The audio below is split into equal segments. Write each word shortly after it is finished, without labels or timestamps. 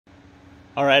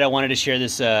All right, I wanted to share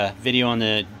this video on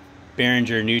the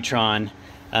Behringer Neutron.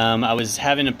 I was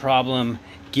having a problem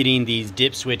getting these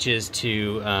dip switches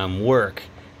to work.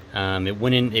 It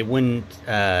wouldn't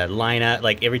line up.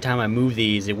 Like every time I move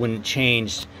these, it wouldn't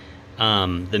change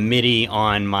the MIDI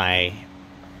on my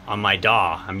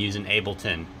DAW. I'm using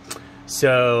Ableton,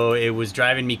 so it was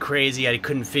driving me crazy. I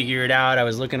couldn't figure it out. I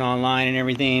was looking online and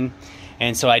everything,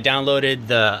 and so I downloaded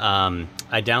the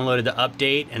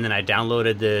update, and then I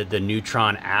downloaded the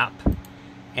Neutron app.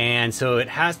 And so it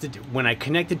has to, when I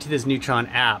connected to this Neutron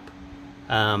app,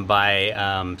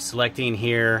 by selecting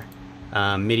here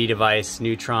MIDI device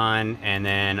Neutron, and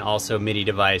then also MIDI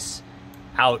device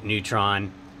out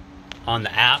Neutron on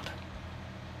the app,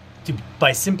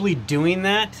 by simply doing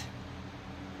that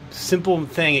simple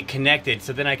thing, it connected.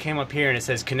 So then I came up here and it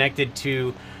says connected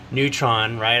to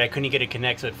Neutron, right? I couldn't get it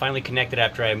connect, so it finally connected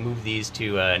after I moved these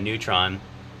to Neutron.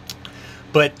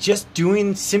 But just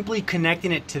simply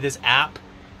connecting it to this app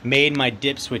made my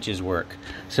dip switches work.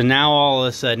 So now all of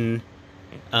a sudden,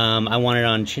 I want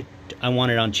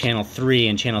it on channel 3,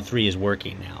 and channel 3 is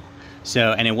working now.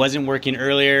 So, and it wasn't working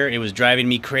earlier. It was driving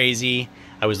me crazy.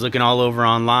 I was looking all over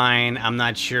online. I'm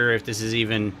not sure if this is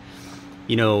even,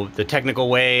 you know, the technical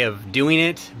way of doing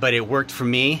it, but it worked for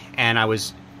me, and it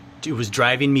was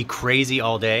driving me crazy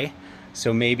all day.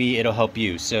 So maybe it'll help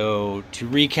you. So to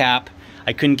recap,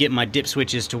 I couldn't get my dip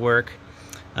switches to work.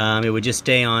 It would just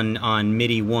stay on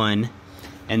MIDI 1,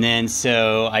 and then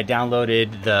so I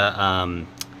downloaded the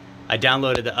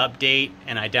update,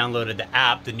 and I downloaded the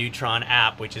app, the Neutron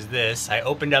app, which is this. I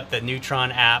opened up the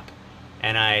Neutron app,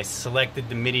 and I selected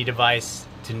the MIDI device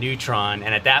to Neutron,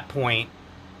 and at that point,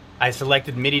 I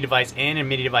selected MIDI device in and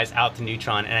MIDI device out to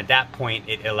Neutron, and at that point,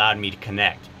 it allowed me to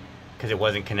connect, because it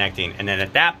wasn't connecting. And then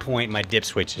at that point, my dip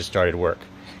switches started work.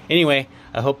 Anyway,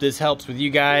 I hope this helps with you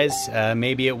guys.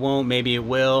 Maybe it won't, maybe it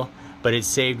will, but it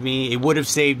saved me. It would have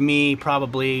saved me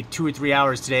probably 2 or 3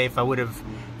 hours today if I would have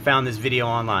found this video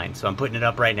online. So I'm putting it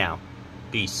up right now.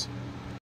 Peace.